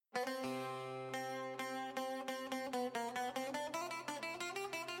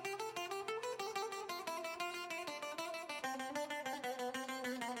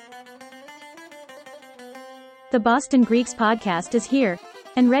The Boston Greeks podcast is here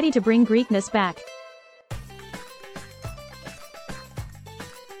and ready to bring Greekness back.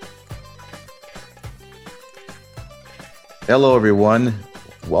 Hello, everyone.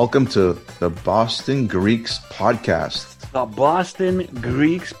 Welcome to the Boston Greeks podcast. The Boston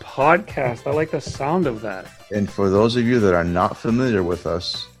Greeks podcast. I like the sound of that. And for those of you that are not familiar with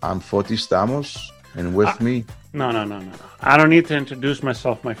us, I'm Fotis Stamos, and with me... No. I don't need to introduce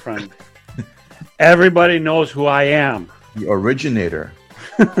myself, my friend. Everybody knows who I am. The originator.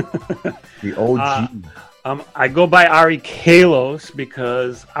 The OG. I go by Ari Kalos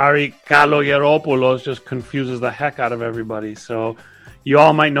because Ari Kalogeropoulos just confuses the heck out of everybody. So you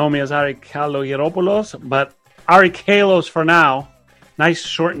all might know me as Ari Kalogeropoulos, but Ari Kalos for now. Nice,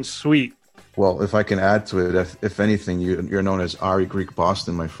 short, and sweet. Well, if I can add to it, if anything, you're known as Ari Greek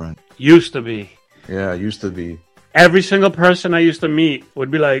Boston, my friend. Used to be. Yeah, used to be. Every single person I used to meet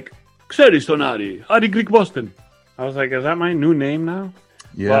would be like, Xeris ton Ari Greek Boston. I was like, is that my new name now?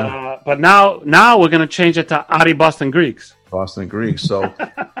 Yeah. But now we're going to change it to Ari Boston Greeks. Boston Greeks. So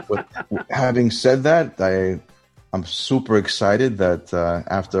having said that, I'm super excited that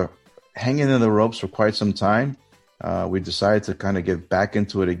after hanging in the ropes for quite some time, we decided to kind of get back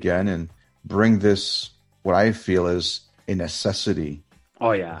into it again and bring this, what I feel is a necessity.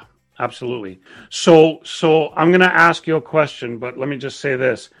 Oh, yeah, absolutely. So I'm going to ask you a question, but let me just say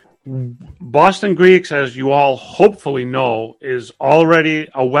this. Boston Greeks, as you all hopefully know, is already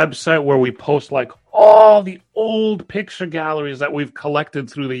a website where we post like all the old picture galleries that we've collected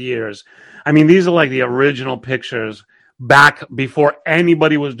through the years. I mean, these are like the original pictures back before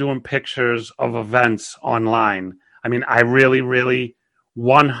anybody was doing pictures of events online. I mean, I really, really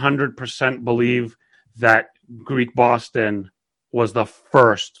 100% believe that Greek Boston was the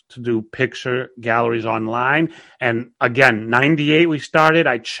first to do picture galleries online. And again, 98 we started.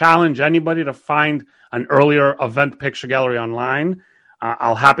 I challenge anybody to find an earlier event picture gallery online.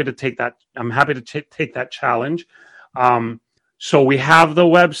 I'm happy to take that challenge. So we have the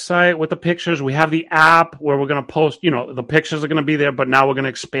website with the pictures. We have the app where we're going to post, the pictures are going to be there, but now we're going to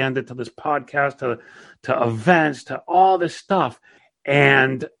expand it to this podcast, to events, to all this stuff.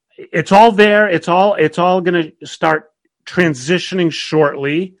 And it's all there. It's all going to start transitioning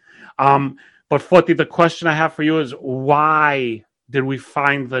shortly. But Foti, the question I have for you is, why did we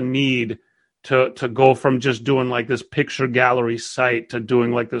find the need to go from just doing like this picture gallery site to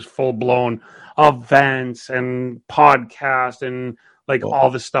doing like this full-blown events and podcast and like all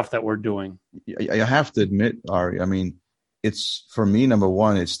the stuff that we're doing? I have to admit, Ari, I mean, it's, for me, number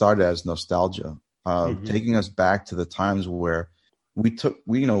one, it started as nostalgia, taking us back to the times where we took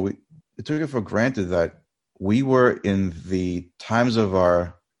it for granted that we were in the times of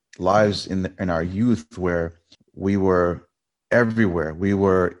our lives in our youth where we were everywhere. We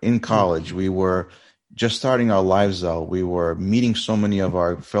were in college. We were just starting our lives out. We were meeting so many of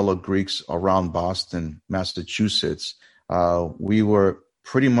our fellow Greeks around Boston, Massachusetts. We were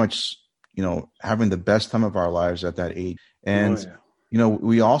pretty much, having the best time of our lives at that age. And,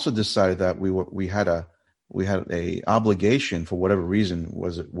 we also decided that we had a obligation, for whatever reason,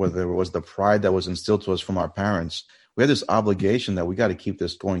 whether it was the pride that was instilled to us from our parents. We had this obligation that we got to keep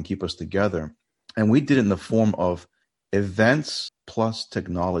this going, keep us together. And we did it in the form of events plus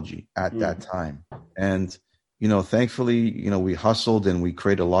technology at that time. And, thankfully, we hustled and we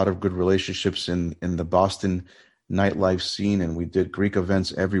created a lot of good relationships in the Boston nightlife scene. And we did Greek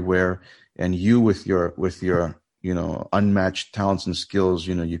events everywhere. And you with your unmatched talents and skills,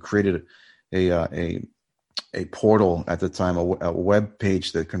 you created a portal at the time, a web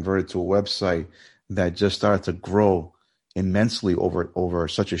page that converted to a website that just started to grow immensely over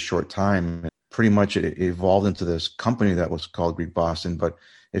such a short time. And pretty much it evolved into this company that was called Greek Boston. But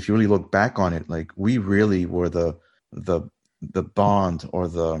if you really look back on it, like, we really were the bond or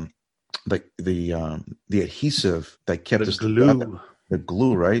the adhesive that kept us glue. The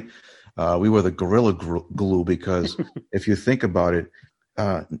glue, right? We were the gorilla glue because if you think about it,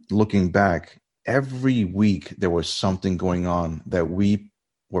 looking back, every week there was something going on that we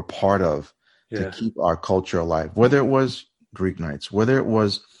were part of to keep our culture alive, whether it was Greek nights, whether it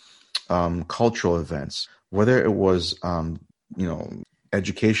was cultural events, whether it was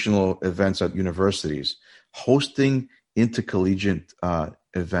educational events at universities, hosting intercollegiate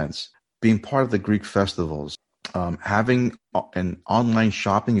events, being part of the Greek festivals, having an online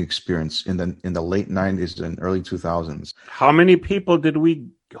shopping experience in the late 90s and early 2000s. How many people did we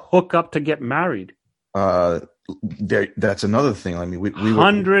hook up to get married? That's another thing. I mean, we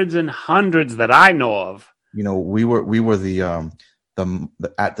hundreds and hundreds that I know of. We were the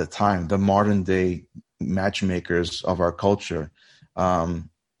at the time the modern day matchmakers of our culture.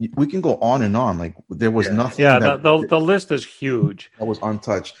 we can go on and on. Like there was nothing. Yeah, that the list is huge. That was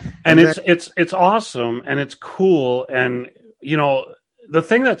untouched, and it's awesome and it's cool. And the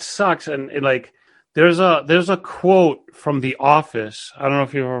thing that sucks, and like there's a quote from The Office. I don't know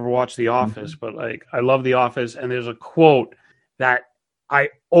if you've ever watched The Office, but like I love The Office, and there's a quote that I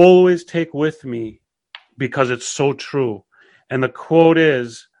always take with me because it's so true. And the quote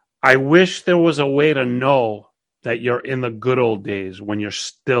is, "I wish there was a way to know that you're in the good old days when you're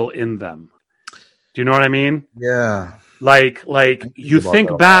still in them." Do you know what I mean? Yeah. Like you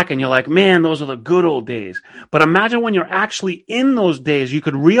think back and you're like, man, those are the good old days. But imagine when you're actually in those days, you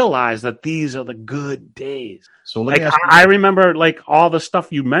could realize that these are the good days. So like I remember like all the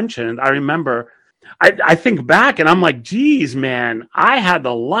stuff you mentioned. I remember, I think back and I'm like, geez, man, I had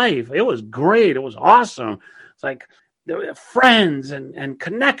the life. It was great. It was awesome. It's like there were friends and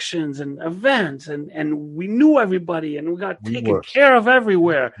connections and events and we knew everybody and we got taken care of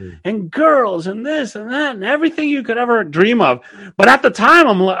everywhere and girls and this and that and everything you could ever dream of. But at the time,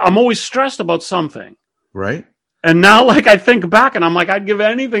 I'm always stressed about something. Right. And now, like, I think back and I'm like, I'd give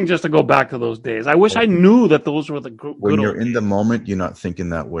anything just to go back to those days. I wish I knew that those were the good when you're old in days. the moment, you're not thinking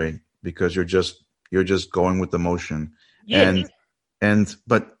that way because you're just going with the motion. Yeah.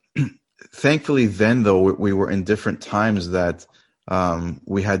 But thankfully, then though we were in different times that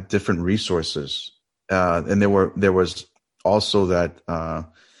we had different resources, and there was also that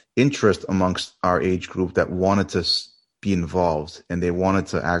interest amongst our age group that wanted to be involved and they wanted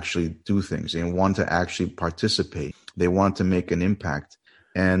to actually do things and wanted to actually participate. They wanted to make an impact,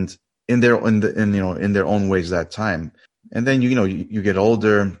 and in their own ways that time. And then you get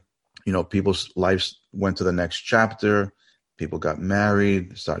older, people's lives went to the next chapter. People got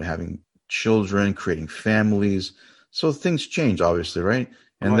married, started having children, creating families. So things change, obviously, right?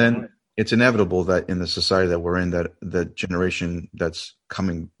 And then it's inevitable that in the society that we're in, that the generation that's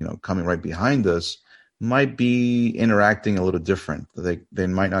coming right behind us might be interacting a little different. They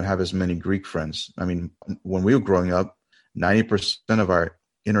might not have as many Greek friends. I mean, when we were growing up, 90% of our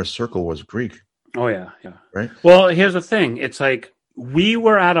inner circle was Greek. Oh, yeah. Right? Well, here's the thing. It's like we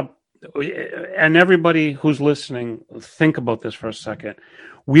were and everybody who's listening, think about this for a second.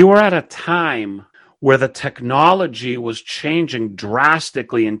 We were at a time where the technology was changing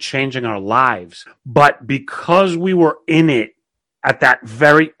drastically and changing our lives. But because we were in it at that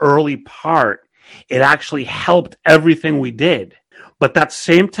very early part, it actually helped everything we did. But that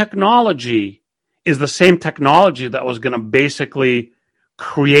same technology is the same technology that was going to basically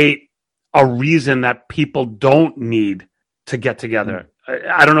create a reason that people don't need to get together.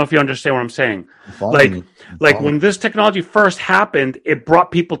 I don't know if you understand what I'm saying. Like when this technology first happened, it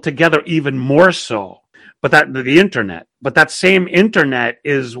brought people together even more so. But the internet, but that same internet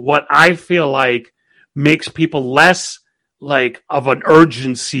is what I feel like makes people less like of an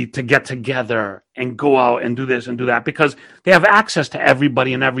urgency to get together and go out and do this and do that because they have access to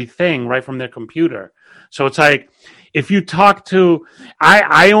everybody and everything right from their computer. So it's like, if you talk to,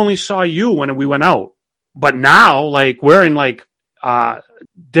 I only saw you when we went out, but now like we're in like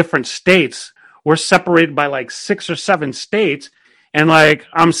different states. We're separated by like 6 or 7 states. And like,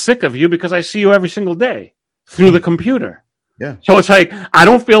 I'm sick of you because I see you every single day through the computer. Yeah. So it's like, I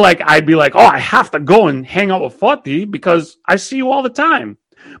don't feel like I'd be like, oh, I have to go and hang out with Foti because I see you all the time.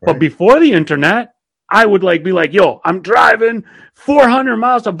 Right. But before the internet, I would like be like, yo, I'm driving 400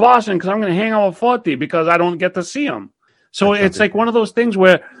 miles to Boston because I'm going to hang out with Foti because I don't get to see him. So it's like one of those things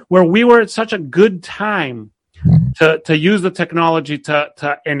where we were at such a good time to use the technology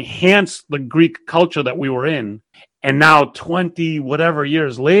to enhance the Greek culture that we were in. And now 20 whatever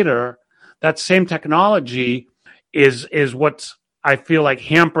years later, that same technology is what's, I feel like,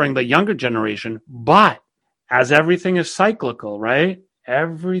 hampering the younger generation. But as everything is cyclical, right?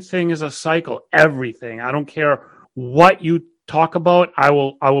 Everything is a cycle. Everything. I don't care what you talk about. I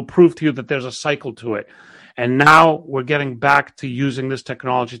will prove to you that there's a cycle to it. And now we're getting back to using this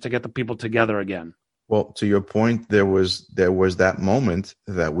technology to get the people together again. Well, to your point, there was that moment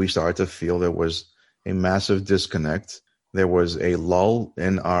that we started to feel there was a massive disconnect. There was a lull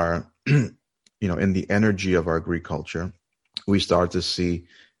in our, in the energy of our Greek culture. We started to see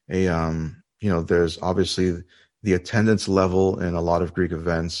there's obviously the attendance level in a lot of Greek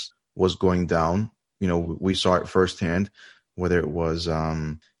events was going down. We saw it firsthand, whether it was,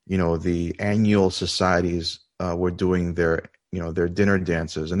 the annual societies were doing their dinner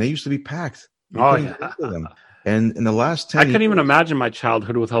dances, and they used to be packed. Oh, yeah. And in the last 10 I can't even imagine my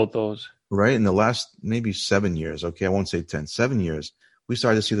childhood without those. Right. In the last maybe 7 years, okay, I won't say 10, 7 years, we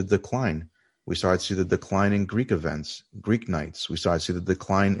started to see the decline. We started to see the decline in Greek events, Greek nights. We started to see the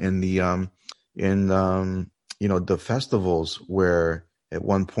decline in the, the festivals where at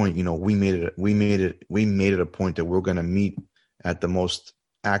one point, we made it a point that we're going to meet at the most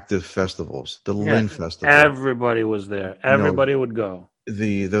active festivals, the Lynn Festival. Everybody was there. Everybody would go.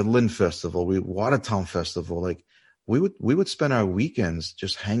 The Lynn Festival, Watertown Festival. Like we would spend our weekends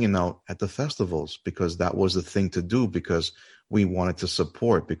just hanging out at the festivals because that was the thing to do, because we wanted to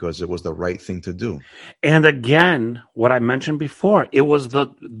support, because it was the right thing to do. And again, what I mentioned before, it was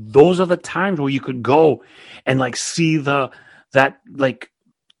those are the times where you could go and like see that like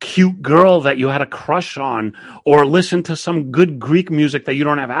cute girl that you had a crush on, or listen to some good Greek music that you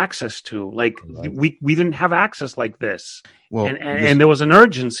don't have access to. Like we didn't have access like this. Well, and there was an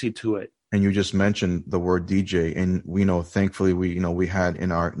urgency to it. And you just mentioned the word DJ, and thankfully we had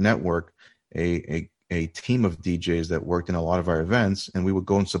in our network a team of DJs that worked in a lot of our events, and we would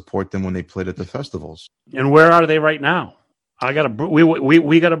go and support them when they played at the festivals. And where are they right now? We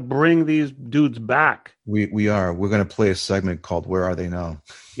gotta bring these dudes back. We're gonna play a segment called "Where Are They Now?"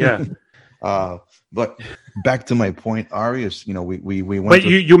 Yeah. But back to my point, Ari, is we went. But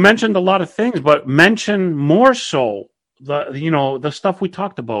you mentioned a lot of things, but mention more so the stuff we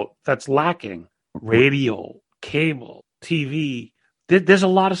talked about that's lacking: radio, cable, TV. There's a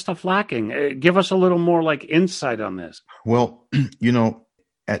lot of stuff lacking. Give us a little more like insight on this. Well,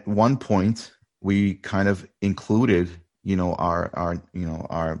 at one point we kind of included our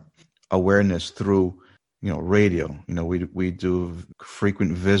awareness through radio. We do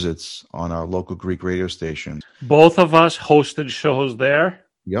frequent visits on our local Greek radio station. Both of us hosted shows there.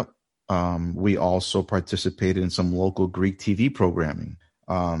 Yep. We also participated in some local Greek TV programming.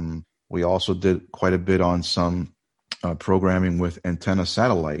 We also did quite a bit on some programming with Antenna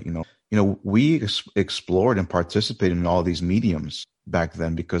Satellite. We explored and participated in all these mediums back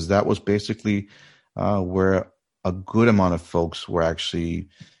then, because that was basically where a good amount of folks were actually,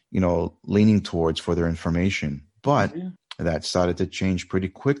 leaning towards for their information. But that started to change pretty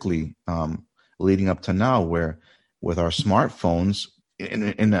quickly, leading up to now, where with our smartphones,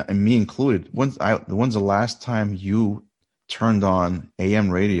 and me included, when's the last time you turned on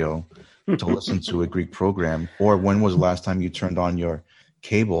AM radio to listen to a Greek program? Or when was the last time you turned on your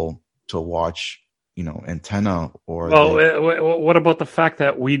cable to watch, Antenna? Or what about the fact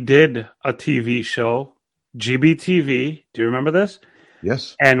that we did a TV show, GBTV? Do you remember this?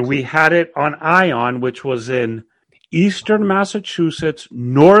 Yes. And we had it on ION, which was in eastern Massachusetts,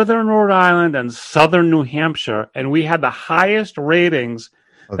 northern Rhode Island, and southern New Hampshire. And we had the highest ratings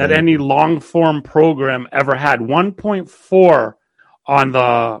that any long-form program ever had. 1.4 on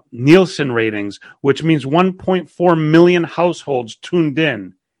the Nielsen ratings, which means 1.4 million households tuned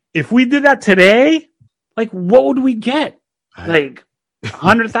in. If we did that today, like, what would we get? Like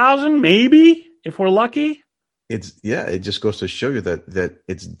 100,000, maybe, if we're lucky. It just goes to show you that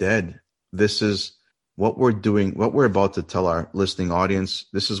it's dead. This is what we're doing, what we're about to tell our listening audience.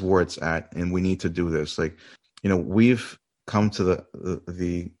 This is where it's at, and we need to do this. Like, we've come to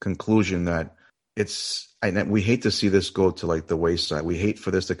the conclusion that we hate to see this go to like the wayside. We hate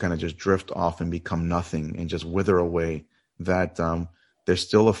for this to kind of just drift off and become nothing and just wither away. That there's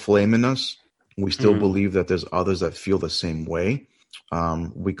still a flame in us. We still believe that there's others that feel the same way.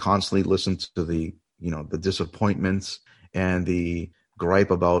 We constantly listen to the disappointments and the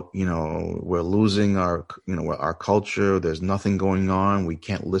gripe about, we're losing our culture. There's nothing going on. We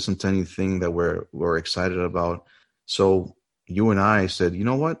can't listen to anything that we're excited about. So you and I said, you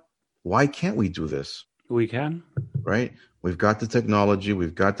know what? Why can't we do this? We can. Right? We've got the technology.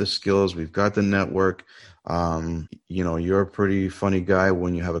 We've got the skills. We've got the network. You're a pretty funny guy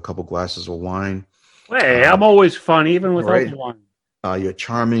when you have a couple glasses of wine. Hey, I'm always fun, even without the wine. You're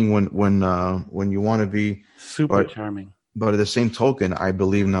charming when you want to be. Super charming. But at the same token, I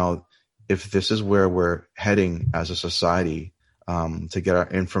believe now, if this is where we're heading as a society, to get our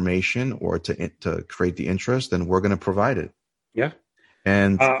information or to create the interest, then we're going to provide it. Yeah.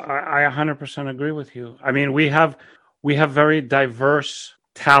 And I 100% agree with you. I mean, we have very diverse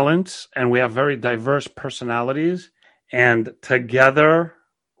talents and we have very diverse personalities, and together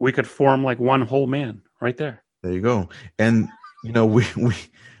we could form like one whole man right there. There you go. And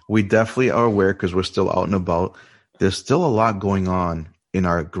we definitely are aware, because we're still out and about. There's still a lot going on in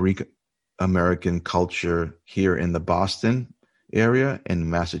our Greek American culture here in the Boston area, in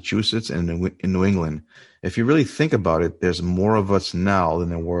Massachusetts, and in New England. If you really think about it, there's more of us now than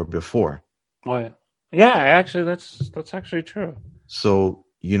there were before. Oh, yeah. Actually, that's actually true. So,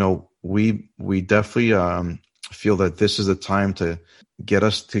 we definitely feel that this is the time to get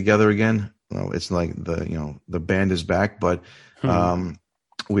us together again. It's like the band is back, but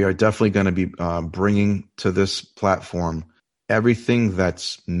we are definitely going to be bringing to this platform everything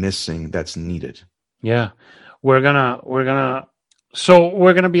that's missing, that's needed. Yeah, we're gonna So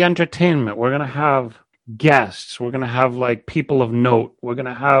we're going to be entertainment. We're going to have guests. We're going to have like people of note. We're going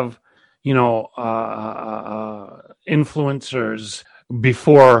to have, influencers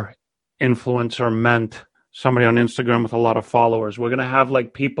before influencer meant somebody on Instagram with a lot of followers. We're going to have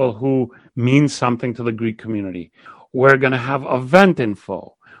like people who mean something to the Greek community. We're going to have event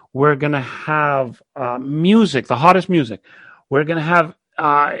info. We're going to have music, the hottest music. We're going to have,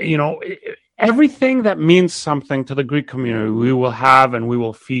 everything that means something to the Greek community, we will have and we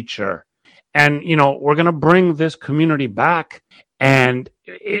will feature. And, we're going to bring this community back, and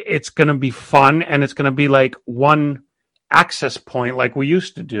it's going to be fun, and it's going to be like one access point like we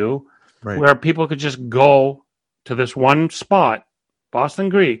used to do, right, where people could just go to this one spot, Boston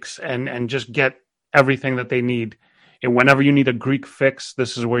Greeks, and just get everything that they need. And whenever you need a Greek fix,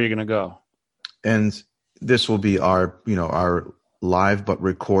 this is where you're going to go. And this will be our live but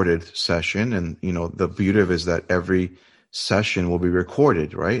recorded session. And, the beauty of it is that every session will be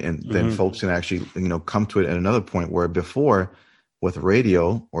recorded, right? And then folks can actually, come to it at another point, where before with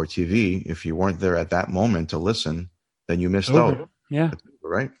radio or TV, if you weren't there at that moment to listen, then you missed out. Yeah.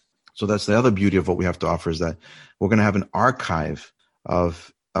 Right. So that's the other beauty of what we have to offer, is that we're going to have an archive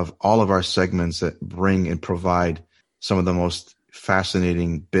of all of our segments that bring and provide some of the most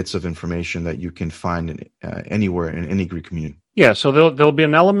fascinating bits of information that you can find anywhere in any Greek community. Yeah, so there'll be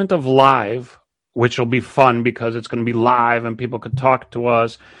an element of live, which will be fun because it's going to be live and people could talk to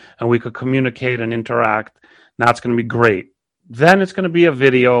us and we could communicate and interact. That's going to be great. Then it's going to be a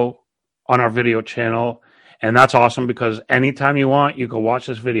video on our video channel, and that's awesome because anytime you want, you can watch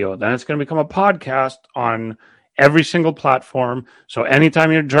this video. Then it's going to become a podcast on every single platform. So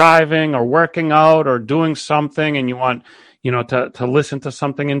anytime you're driving or working out or doing something and you want, to listen to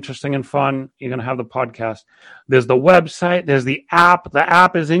something interesting and fun, you're going to have the podcast. There's the website. There's the app. The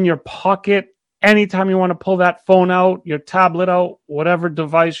app is in your pocket. Anytime you want to pull that phone out, your tablet out, whatever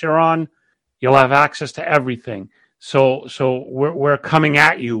device you're on, you'll have access to everything. So we're coming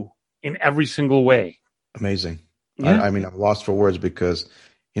at you in every single way. Amazing. Yeah. I'm lost for words because,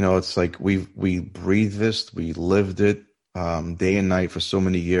 it's like we breathed this, we lived it day and night for so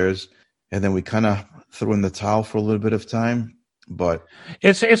many years, and then we kind of threw in the towel for a little bit of time. But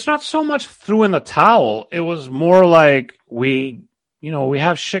it's not so much threw in the towel. It was more like we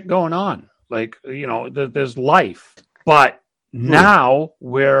have shit going on. Like, there's life. But now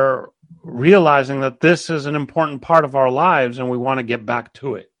we're realizing that this is an important part of our lives and we want to get back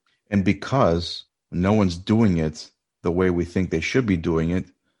to it. And because no one's doing it the way we think they should be doing it,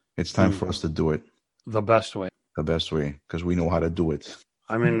 it's time for us to do it. The best way. The best way, because we know how to do it.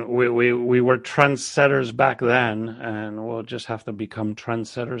 I mean, we were trendsetters back then, and we'll just have to become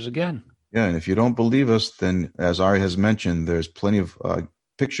trendsetters again. Yeah, and if you don't believe us, then as Ari has mentioned, there's plenty of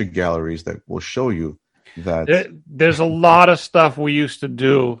picture galleries that will show you that. There's a lot of stuff we used to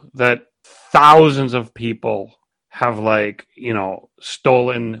do that thousands of people have,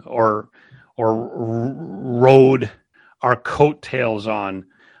 stolen or rode our coattails on.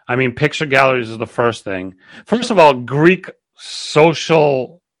 I mean, picture galleries is the first thing. First of all, Greek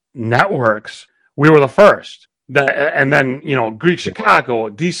social networks, we were the first. And then, Greek Chicago,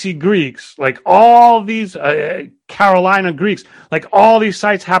 DC Greeks, like all these Carolina Greeks, like all these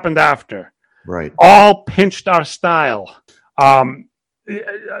sites happened after. Right. All pinched our style.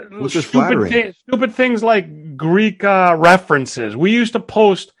 Which is flattering. Stupid things like Greek references. We used to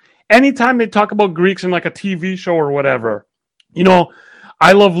post anytime they talk about Greeks in like a TV show or whatever.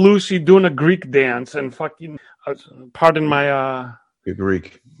 I Love Lucy doing a Greek dance and fucking, pardon my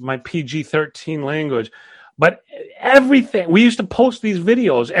Greek, my PG-13 language, but everything we used to post these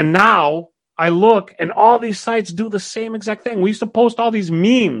videos, and now I look and all these sites do the same exact thing. We used to post all these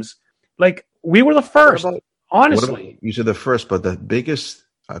memes, like we were the first. Honestly, you said the first, but the biggest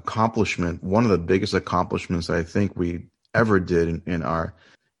accomplishment, one of the biggest accomplishments I think we ever did in our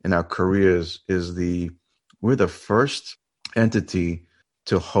careers is we're the first entity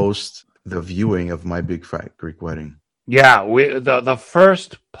to host the viewing of My Big Fat Greek Wedding. Yeah, the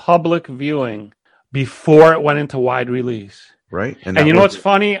first public viewing before it went into wide release. Right. And you know what's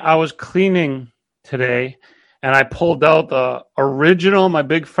funny? I was cleaning today and I pulled out the original My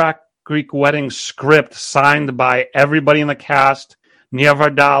Big Fat Greek Wedding script signed by everybody in the cast: Nia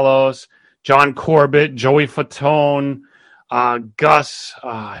Vardalos, John Corbett, Joey Fatone, Gus,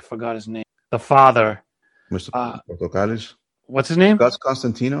 I forgot his name, the father. Mr. Portocales. What's his name? Gus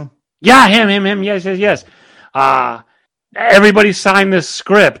Constantino? Yeah, him. Yes. Everybody signed this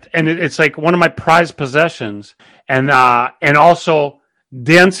script, and it's like one of my prized possessions. And also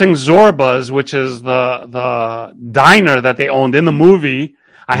Dancing Zorbas, which is the diner that they owned in the movie.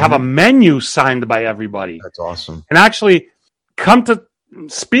 I have a menu signed by everybody. That's awesome. And actually, come to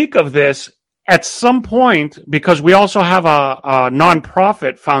speak of this, at some point, because we also have a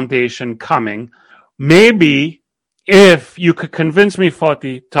nonprofit foundation coming, maybe if you could convince me,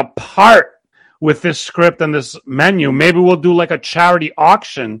 Foti, to part with this script and this menu, maybe we'll do like a charity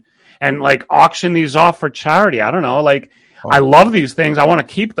auction and like auction these off for charity. I don't know. Like, I love these things. I want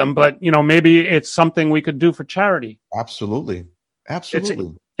to keep them, but maybe it's something we could do for charity. Absolutely.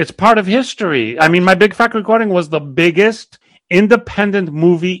 It's part of history. I mean, My Big Fat Greek Wedding was the biggest independent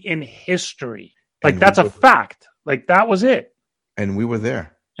movie in history. Like, that's a fact. Like, that was it. And we were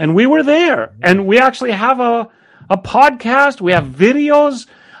there. And we actually have a podcast. We have videos.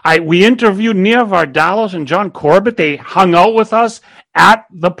 We interviewed Nia Vardalos and John Corbett. They hung out with us at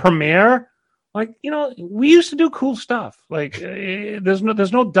the premiere. Like, we used to do cool stuff. Like, there's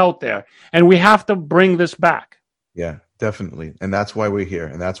no doubt there. And we have to bring this back. Yeah, definitely. And that's why we're here.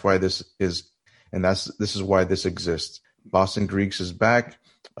 And that's why this is why this exists. Boston Greeks is back.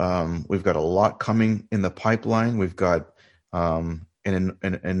 We've got a lot coming in the pipeline. We've got an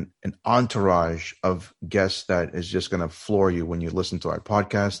entourage of guests that is just going to floor you when you listen to our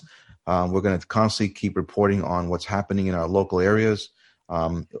podcast. We're going to constantly keep reporting on what's happening in our local areas.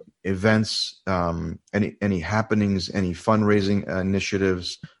 Events, any happenings, any fundraising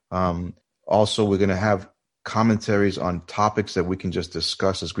initiatives. Also, we're going to have commentaries on topics that we can just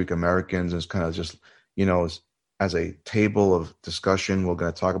discuss as Greek Americans. It's kind of just, as a table of discussion. We're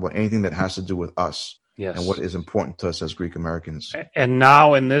going to talk about anything that has to do with us. Yes. And what is important to us as Greek Americans. And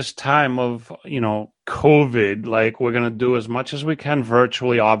now in this time of, COVID, like, we're going to do as much as we can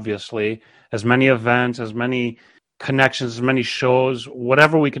virtually, obviously, as many events, as many connections, as many shows,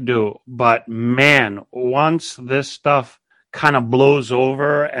 whatever we could do. But man, once this stuff kind of blows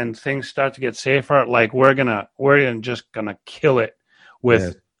over and things start to get safer, like, we're just gonna kill it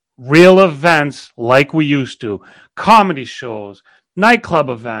with real events like we used to, comedy shows, nightclub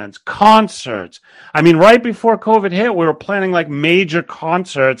events, concerts. I mean, right before COVID hit, we were planning like major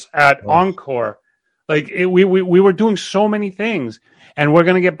concerts at Encore. Like, we were doing so many things, and we're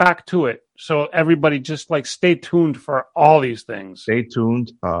gonna get back to it. So everybody just like stay tuned for all these things. Stay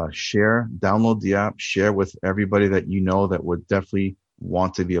tuned, share, download the app, share with everybody that that would definitely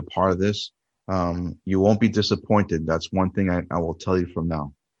want to be a part of this. You won't be disappointed. That's one thing I will tell you from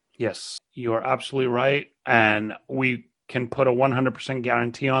now. Yes, you are absolutely right. And we can put a 100%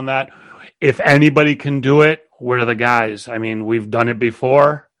 guarantee on that. If anybody can do it, we're the guys. I mean, we've done it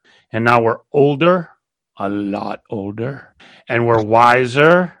before, and now we're older, a lot older, and we're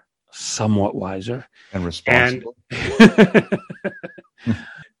wiser. Somewhat wiser and responsible. And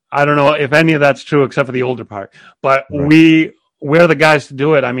I don't know if any of that's true except for the older part, but we're the guys to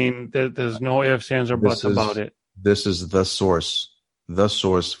do it. I mean, there's no ifs, ands, or buts about it. This is the source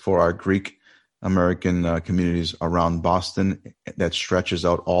for our Greek American communities around Boston that stretches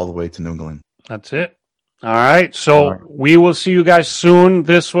out all the way to New England. That's it. All right. So we will see you guys soon.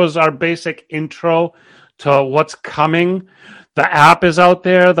 This was our basic intro to what's coming. The app is out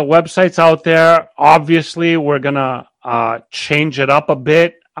there. The website's out there. Obviously, we're gonna change it up a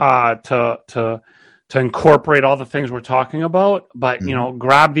bit to incorporate all the things we're talking about. But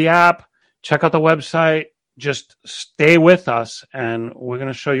grab the app, check out the website. Just stay with us, and we're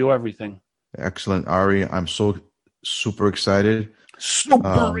gonna show you everything. Excellent, Ari. I'm so super excited.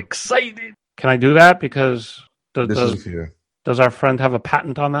 Super excited. Can I do that? Because does our friend have a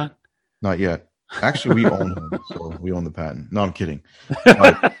patent on that? Not yet. Actually, we own him, so we own the patent. No, I'm kidding.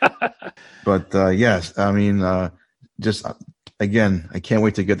 But yes, I mean, just again, I can't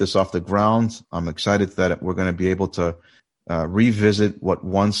wait to get this off the ground. I'm excited that we're going to be able to revisit what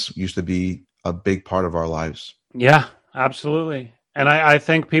once used to be a big part of our lives. Yeah, absolutely. And I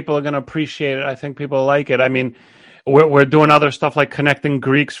think people are going to appreciate it. I think people like it. I mean, we're doing other stuff like Connecting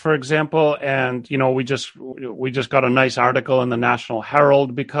Greeks, for example, and we just got a nice article in the National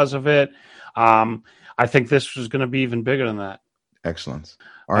Herald because of it. I think this was going to be even bigger than that. Excellent.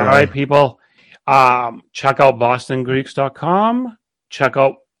 All right, people. Check out BostonGreeks.com. Check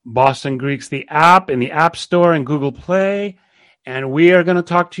out Boston Greeks, the app, in the App Store and Google Play. And we are going to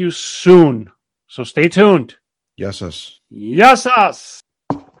talk to you soon. So stay tuned. Yes, us. Yes, us.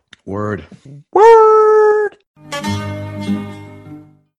 Word. Word.